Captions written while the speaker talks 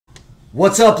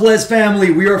What's up, Blez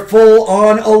family? We are full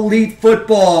on Elite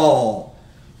football.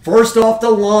 First off the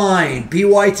line,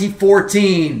 PYT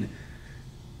 14.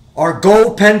 Our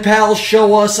gold pen pals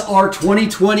show us our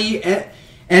 2020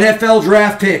 NFL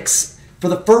draft picks for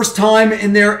the first time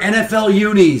in their NFL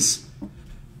unis.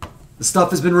 The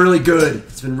stuff has been really good.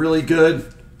 It's been really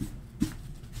good.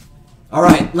 All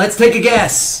right, let's take a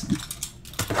guess.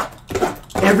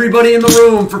 Everybody in the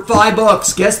room for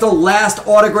 $5. Guess the last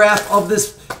autograph of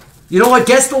this. You know what?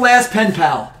 Guess the last pen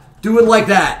pal. Do it like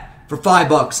that for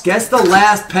 $5. Guess the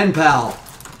last pen pal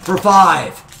for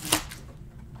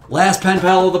 $5. Last pen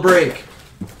pal of the break.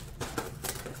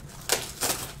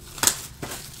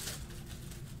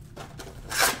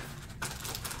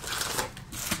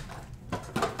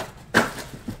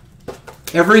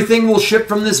 Everything will ship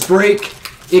from this break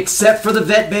except for the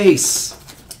vet base.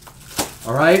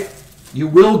 All right? You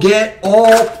will get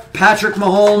all Patrick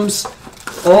Mahomes,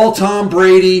 all Tom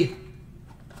Brady,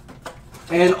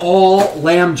 and all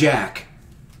Lamb Jack.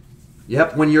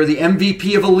 Yep, when you're the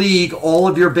MVP of a league, all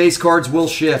of your base cards will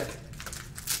ship.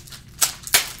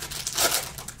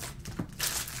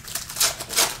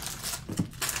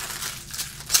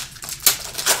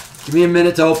 Give me a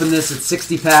minute to open this. It's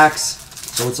 60 packs,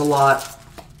 so it's a lot,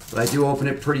 but I do open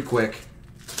it pretty quick.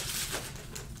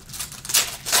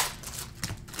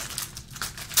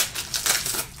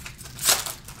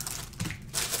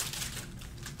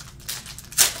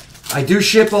 I do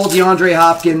ship all DeAndre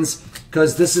Hopkins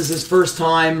because this is his first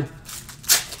time.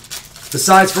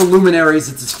 Besides for luminaries,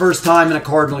 it's his first time in a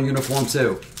Cardinal uniform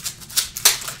too.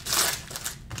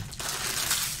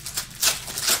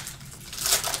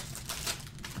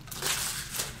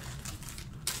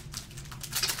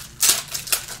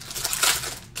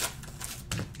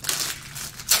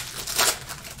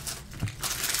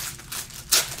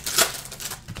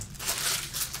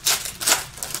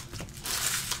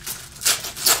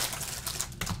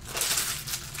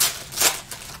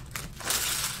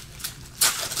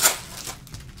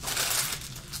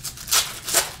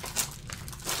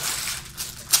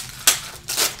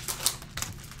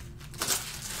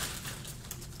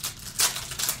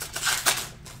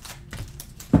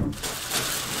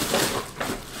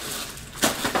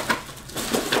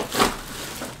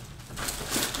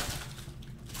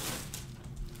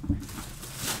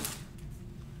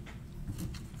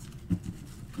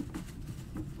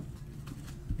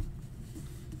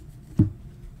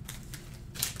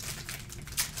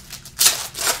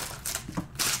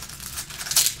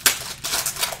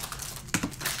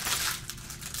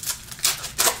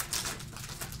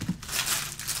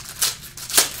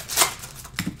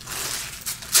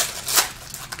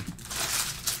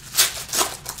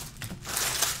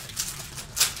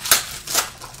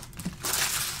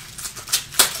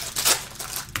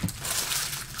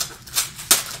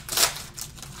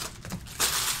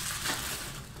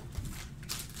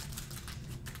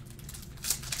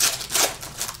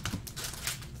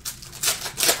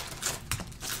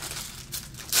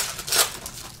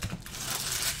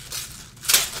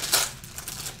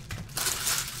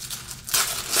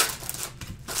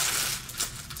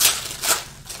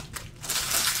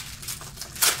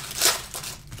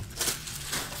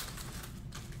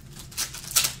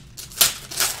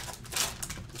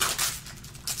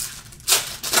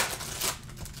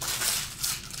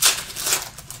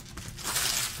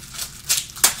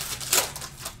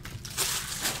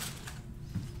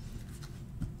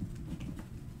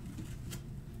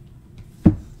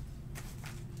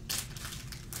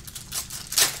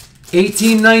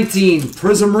 $18.19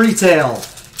 Prism Retail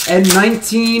and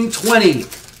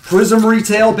 $19.20 Prism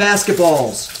Retail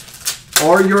basketballs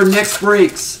are your next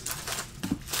breaks.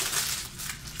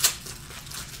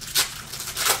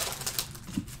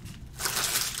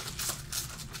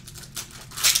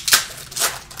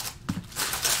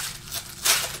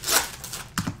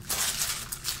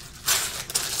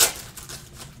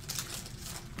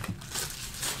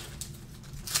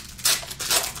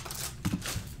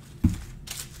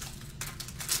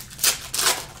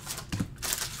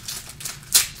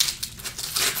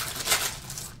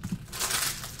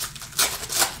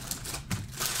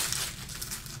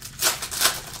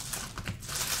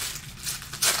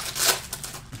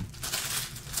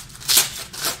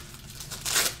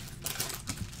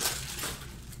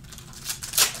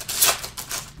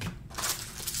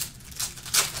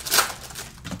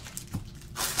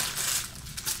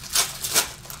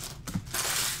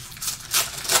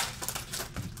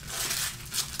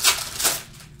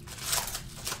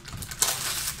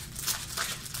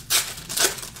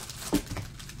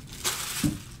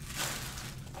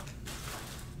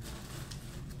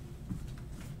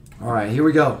 All right, here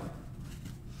we go.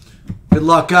 Good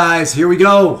luck, guys. Here we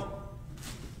go.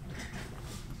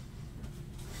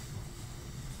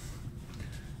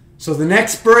 So the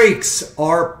next breaks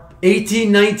are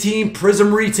 18-19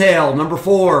 Prism Retail, number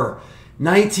 4.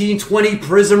 19-20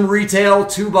 Prism Retail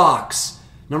 2-box,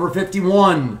 number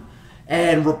 51.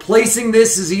 And replacing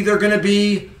this is either going to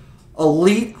be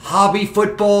Elite Hobby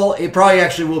Football. It probably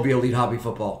actually will be Elite Hobby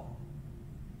Football.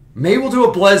 Maybe we'll do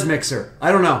a Blez mixer.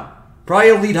 I don't know. Probably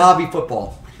Elite Hobby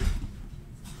Football.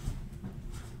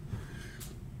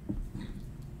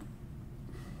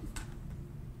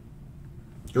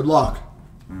 Good luck.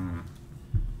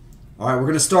 All right, we're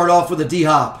going to start off with a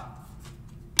D-Hop.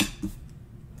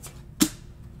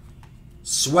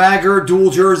 Swagger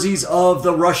dual jerseys of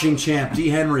the rushing champ, D.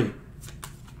 Henry.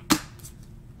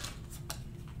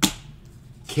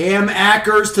 Cam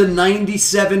Akers to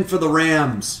 97 for the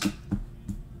Rams.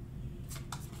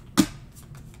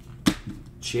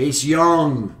 Chase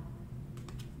Young.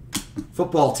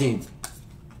 Football team.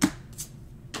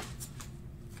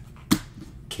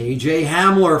 KJ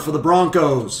Hamler for the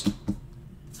Broncos.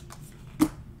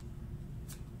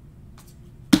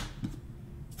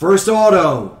 First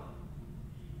auto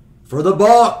for the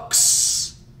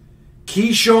Bucks.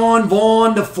 Keyshawn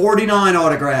Vaughn to 49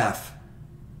 autograph.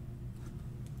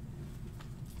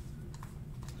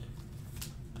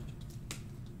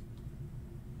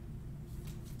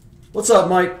 What's up,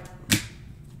 Mike?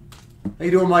 How you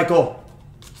doing, Michael?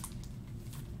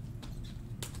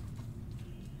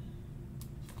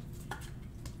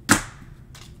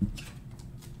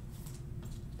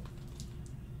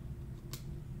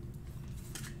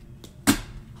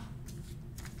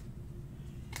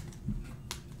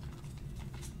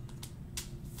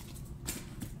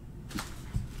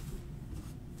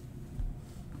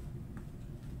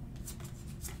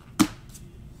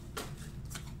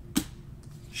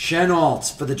 Chenault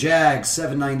for the Jags,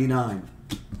 $7.99.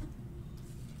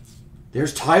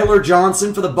 There's Tyler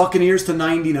Johnson for the Buccaneers to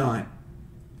 99.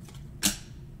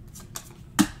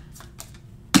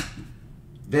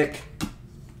 Vic.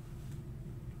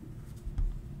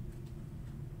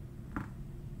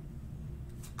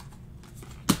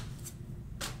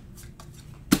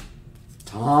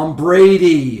 Tom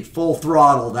Brady, full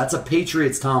throttle. That's a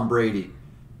Patriots Tom Brady.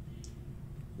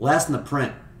 Last in the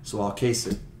print, so I'll case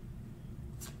it.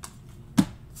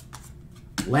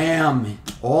 Lamb,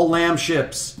 all Lamb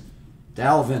ships.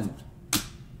 Dalvin.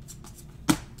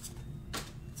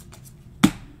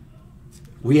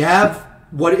 We have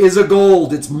what is a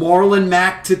gold. It's Marlon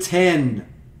Mack to 10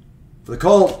 for the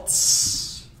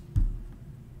Colts.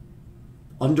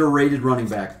 Underrated running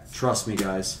back. Trust me,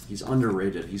 guys. He's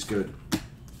underrated. He's good.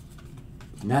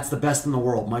 And that's the best in the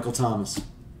world, Michael Thomas.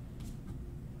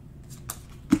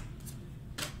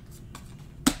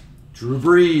 Drew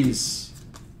Brees.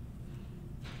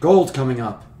 Gold coming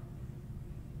up.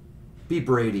 Be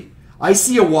Brady. I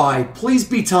see a Y. Please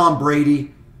be Tom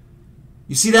Brady.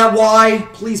 You see that Y?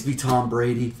 Please be Tom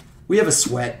Brady. We have a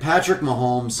sweat. Patrick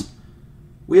Mahomes.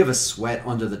 We have a sweat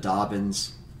under the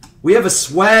Dobbins. We have a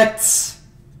sweat.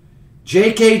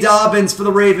 J.K. Dobbins for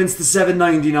the Ravens to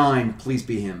 $7.99. Please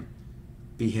be him.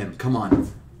 Be him. Come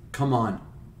on. Come on.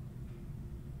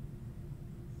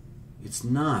 It's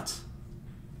not.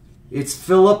 It's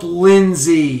Philip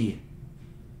Lindsay.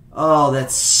 Oh,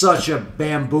 that's such a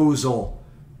bamboozle.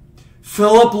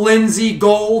 Philip Lindsay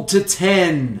gold to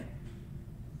 10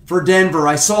 for Denver.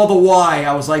 I saw the Y.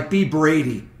 I was like, be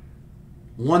Brady.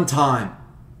 One time.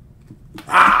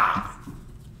 Ah!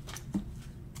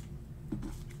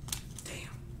 Damn.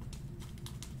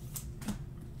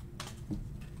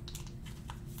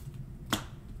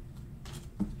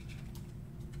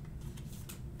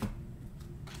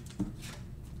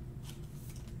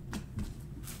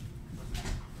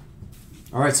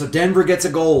 All right, so Denver gets a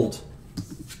gold.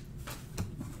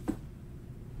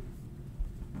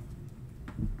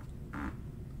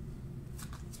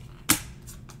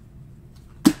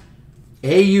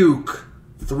 Ayuk,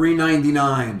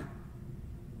 $3.99.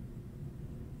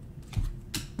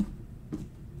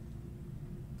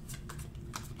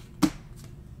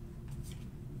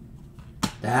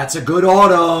 That's a good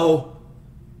auto.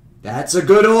 That's a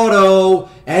good auto.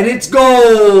 And it's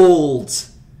gold.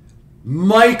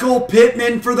 Michael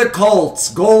Pittman for the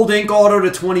Colts. Gold ink auto to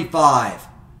 25.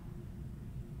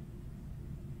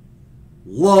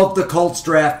 Love the Colts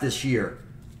draft this year.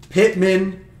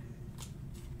 Pittman.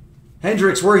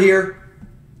 Hendricks, we're here.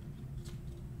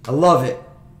 I love it.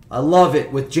 I love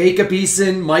it. With Jacob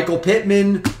Eason, Michael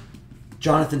Pittman,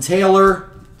 Jonathan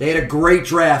Taylor. They had a great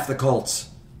draft, the Colts.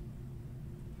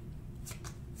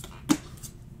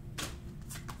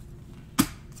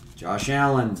 Josh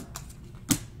Allen.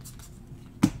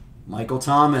 Michael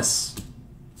Thomas.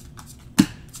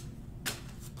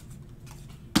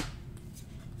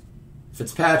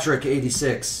 Fitzpatrick,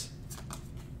 86.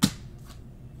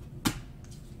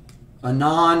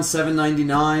 Anon,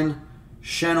 $7.99.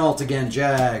 Chenault again,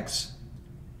 Jags.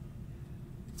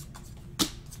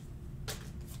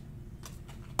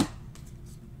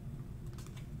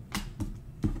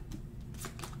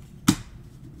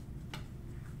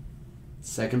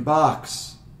 Second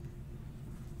box.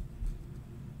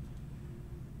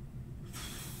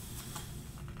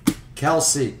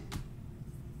 Kelsey.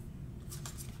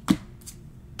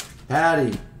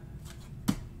 Patty.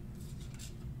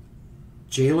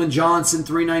 Jalen Johnson,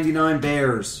 $3.99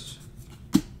 Bears.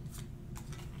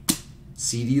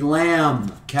 CeeDee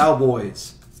Lamb,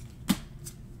 Cowboys.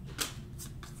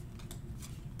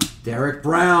 Derek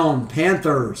Brown,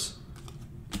 Panthers.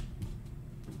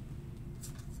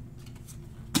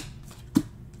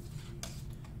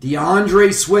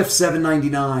 DeAndre Swift,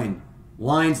 $7.99.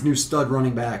 Lions' new stud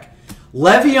running back.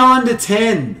 Le'Veon to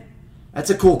 10. That's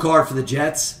a cool card for the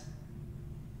Jets.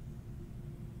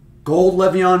 Gold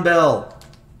Le'Veon Bell.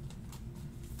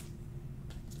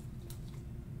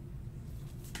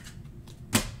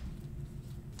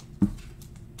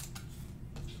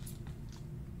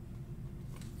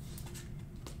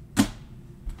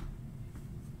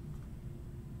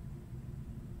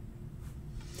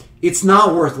 It's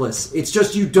not worthless. It's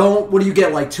just you don't, what do you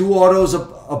get, like 2 autos a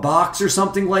box or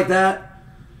something like that?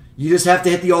 You just have to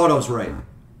hit the autos right.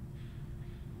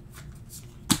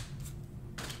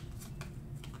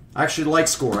 I actually like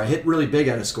score. I hit really big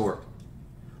at a score.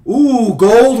 Ooh,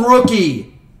 gold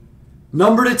rookie.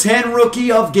 Number to 10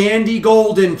 rookie of Gandy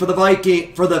Golden for the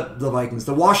Vikings.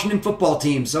 The Washington football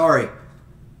team, sorry.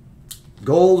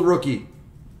 Gold rookie.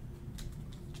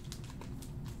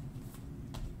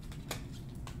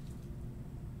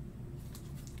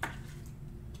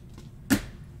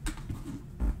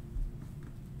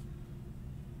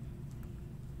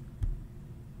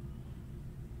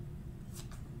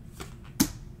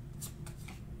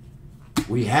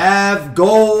 We have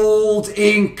Gold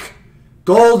Ink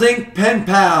Pen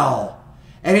Pal.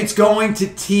 And it's going to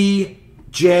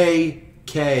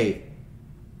TJK.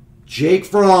 Jake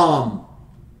Fromm.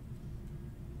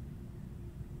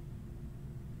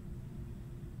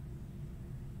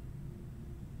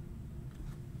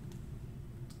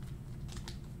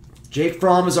 Jake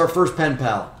Fromm is our first pen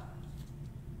pal.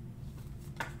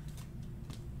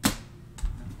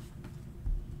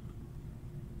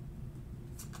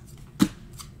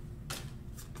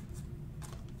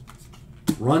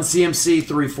 Run CMC,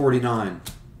 $3.49.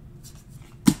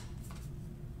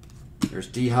 There's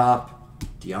D-Hop.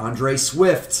 DeAndre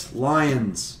Swift,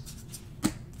 Lions.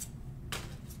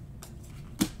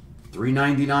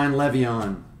 $3.99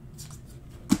 Le'Veon.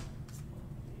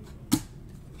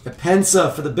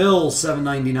 Capensa for the Bills,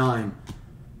 $7.99.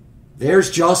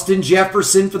 There's Justin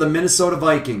Jefferson for the Minnesota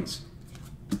Vikings.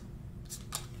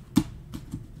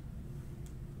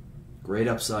 Great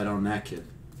upside on that kid.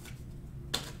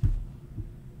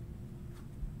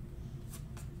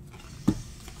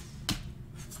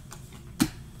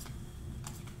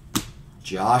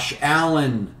 Josh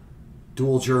Allen,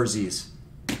 dual jerseys.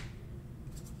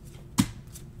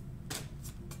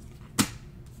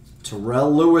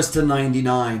 Terrell Lewis to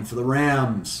 99 for the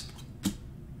Rams.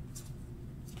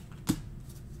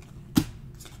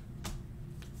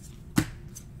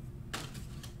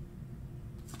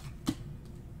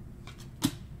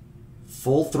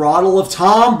 Full throttle of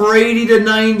Tom Brady to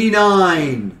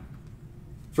 99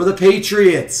 for the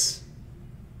Patriots.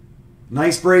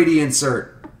 Nice Brady insert.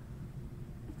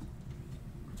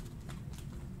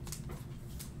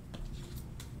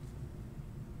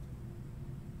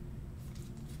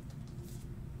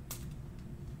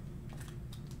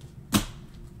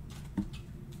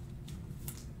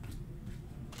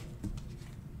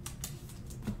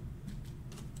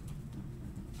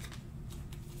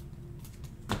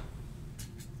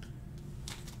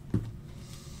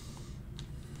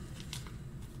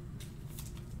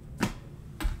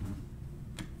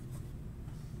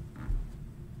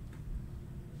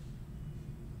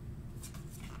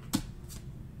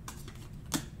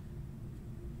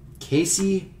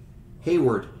 Casey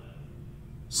Hayward,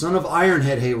 son of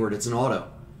Ironhead Hayward. It's an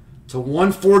auto. To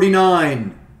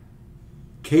 149.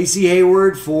 Casey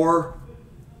Hayward for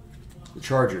the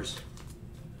Chargers.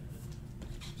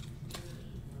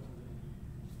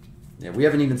 Yeah, we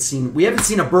haven't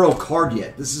seen a Burrow card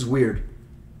yet. This is weird.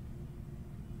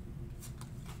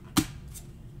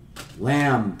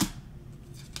 Lamb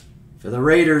for the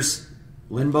Raiders.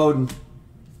 Lynn Bowden.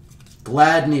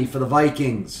 Gladney for the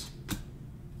Vikings.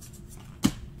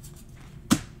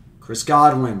 Chris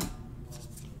Godwin.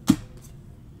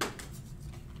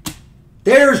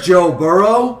 There's Joe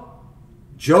Burrow.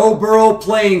 Joe Burrow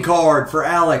playing card for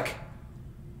Alec.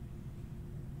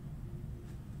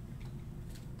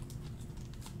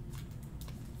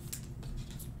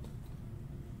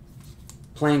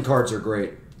 Playing cards are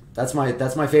great. That's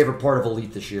my favorite part of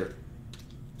Elite this year.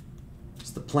 It's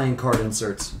the playing card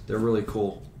inserts. They're really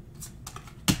cool.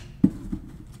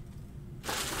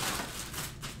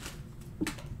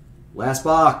 Last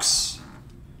box.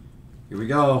 Here we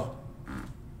go.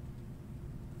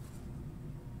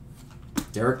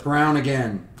 Derek Brown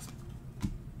again.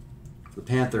 The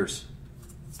Panthers.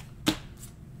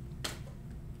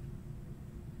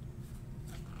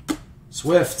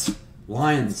 Swift.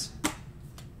 Lions.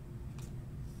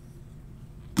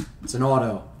 It's an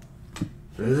auto.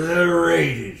 The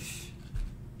Raiders.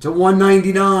 To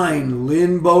 199.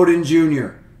 Lynn Bowden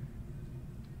Jr.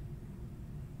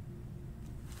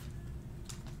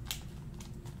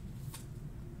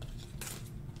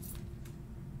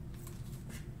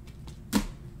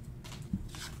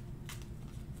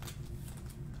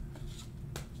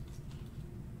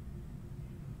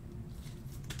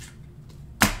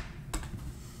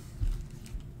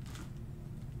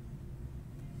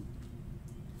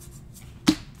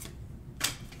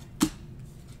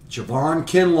 Javon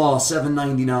Kinlaw,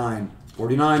 $7.99.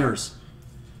 49ers.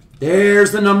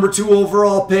 There's the number 2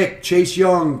 overall pick, Chase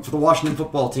Young for the Washington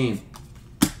football team.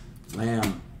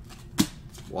 Lamb.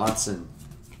 Watson.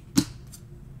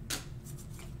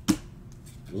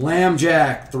 Lamb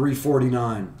Jack,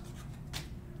 $3.49.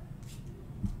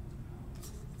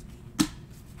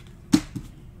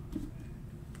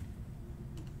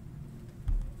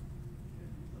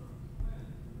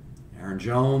 Aaron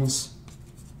Jones.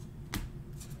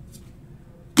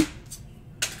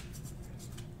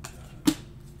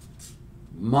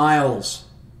 Miles.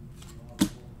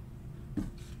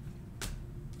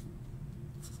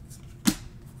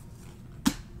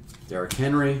 Derrick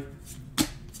Henry.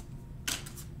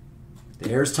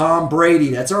 There's Tom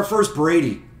Brady. That's our first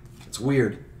Brady. That's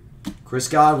weird. Chris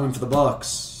Godwin for the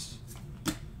Bucks.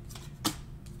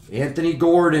 Anthony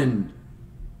Gordon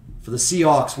for the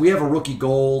Seahawks. We have a rookie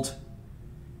gold.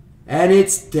 And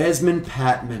it's Desmond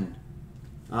Patman.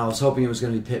 I was hoping it was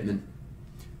going to be Pittman.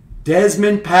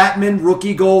 Desmond Patman,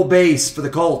 rookie gold base for the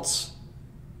Colts.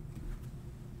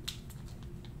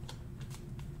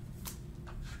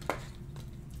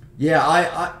 Yeah,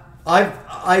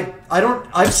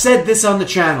 I've said this on the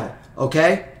channel,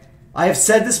 okay? I have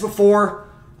said this before.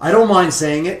 I don't mind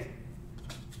saying it.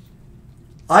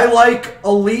 I like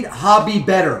Elite Hobby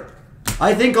better.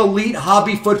 I think Elite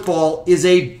Hobby Football is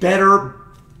a better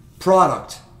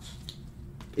product.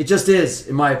 It just is,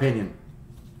 in my opinion.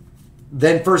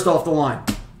 Then first off the line.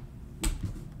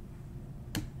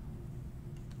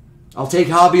 I'll take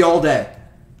Hobby all day.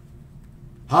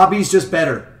 Hobby's just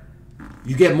better.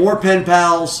 You get more pen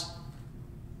pals.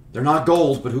 They're not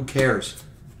gold, but who cares?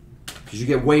 Because you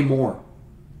get way more.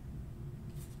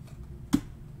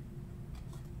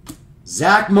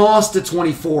 Zach Moss to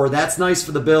 24. That's nice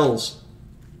for the Bills.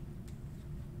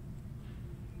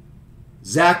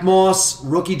 Zach Moss,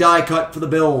 rookie die cut for the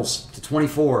Bills to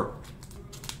 24.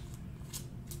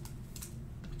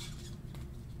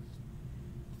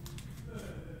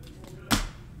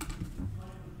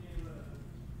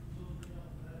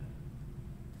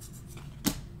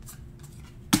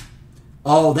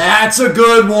 Oh, that's a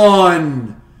good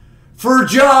one for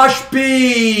Josh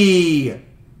B.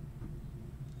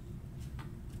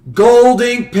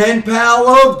 Golding pen pal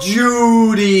of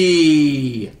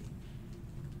Judy.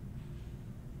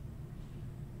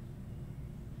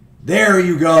 There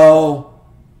you go.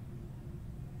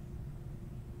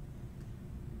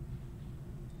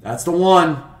 That's the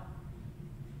one.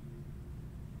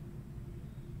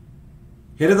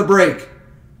 Hit of the break.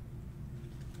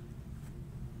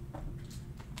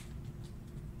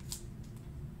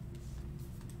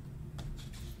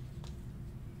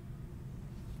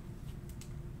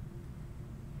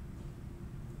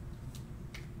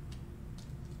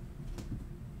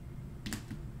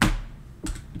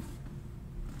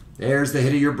 There's the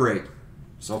hit of your break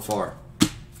so far.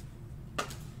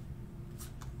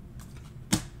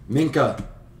 Minka.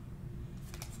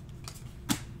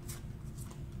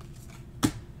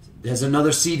 There's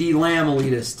another CD Lamb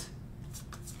elitist.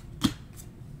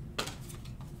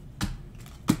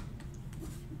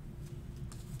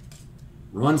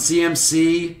 Run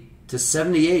CMC to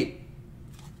 78.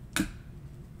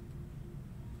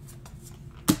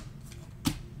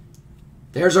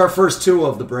 There's our first two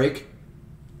of the break.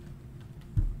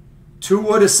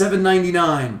 Tua to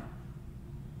 $7.99.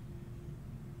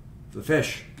 The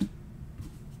fish.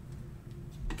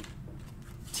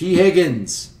 T.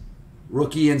 Higgins,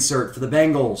 rookie insert for the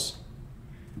Bengals.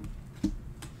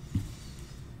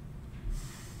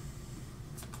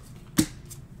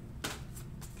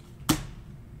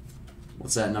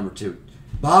 What's that number 2?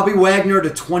 Bobby Wagner to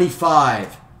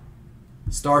 25.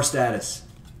 Star status.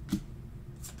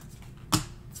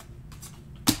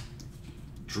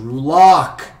 Drew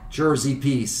Lock, jersey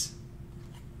piece.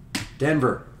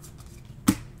 Denver.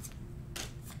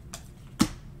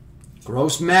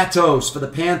 Gross Matos for the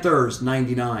Panthers,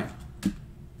 99.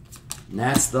 And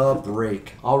that's the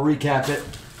break. I'll recap it.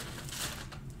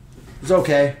 It was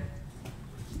okay.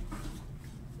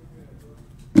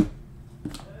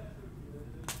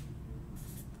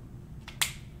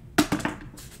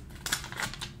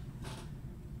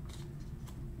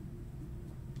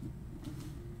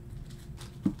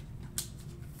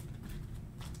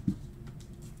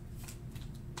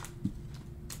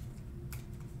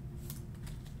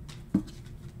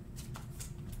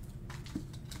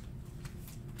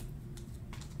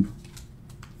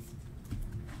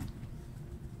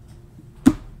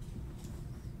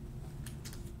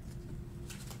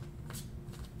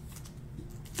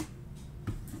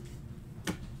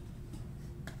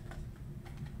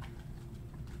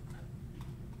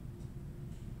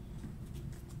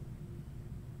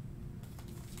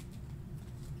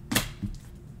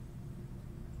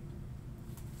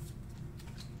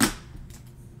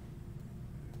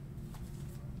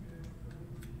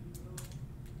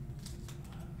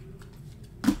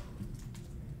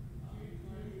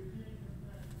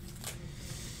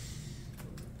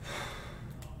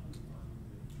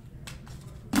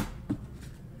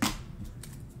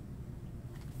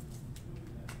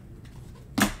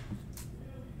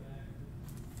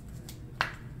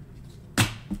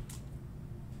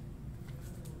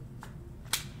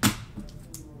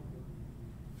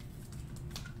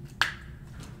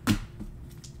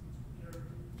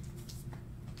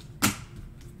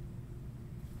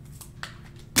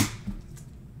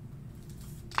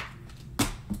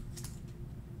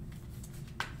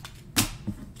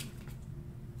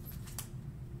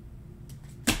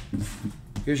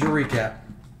 Here's your recap.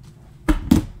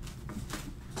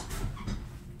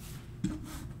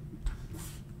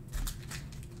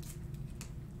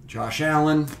 Josh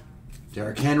Allen,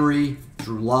 Derrick Henry,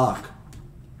 Drew Lock,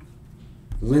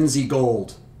 Lindsey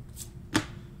Gold,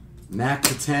 Mac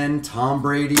to 10, Tom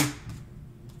Brady,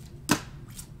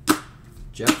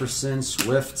 Jefferson,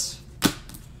 Swift,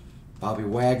 Bobby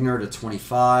Wagner to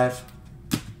 25,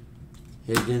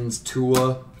 Higgins,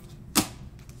 Tua,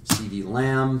 CeeDee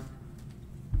Lamb,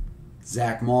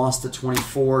 Zach Moss to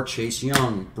 24, Chase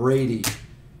Young, Brady,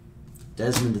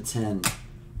 Desmond to 10,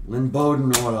 Lynn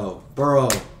Bowden auto, Burrow,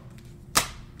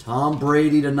 Tom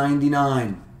Brady to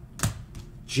 99,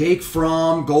 Jake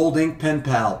Fromm, Gold Ink Pen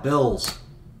Pal, Bills,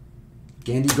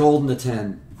 Gandy Golden to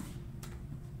 10,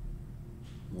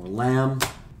 more Lamb,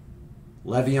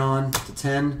 Le'Veon to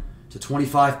 10, to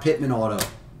 25, Pittman auto,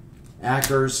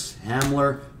 Ackers,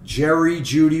 Hamler, Jerry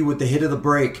Jeudy with the hit of the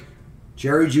break,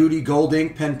 Jerry Jeudy, Gold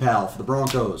Ink Pen Pal for the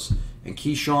Broncos. And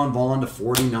Keyshawn Vaughn to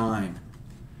 49.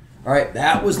 All right,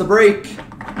 that was the break.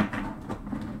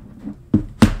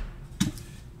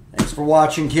 Thanks for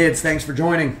watching, kids. Thanks for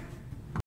joining.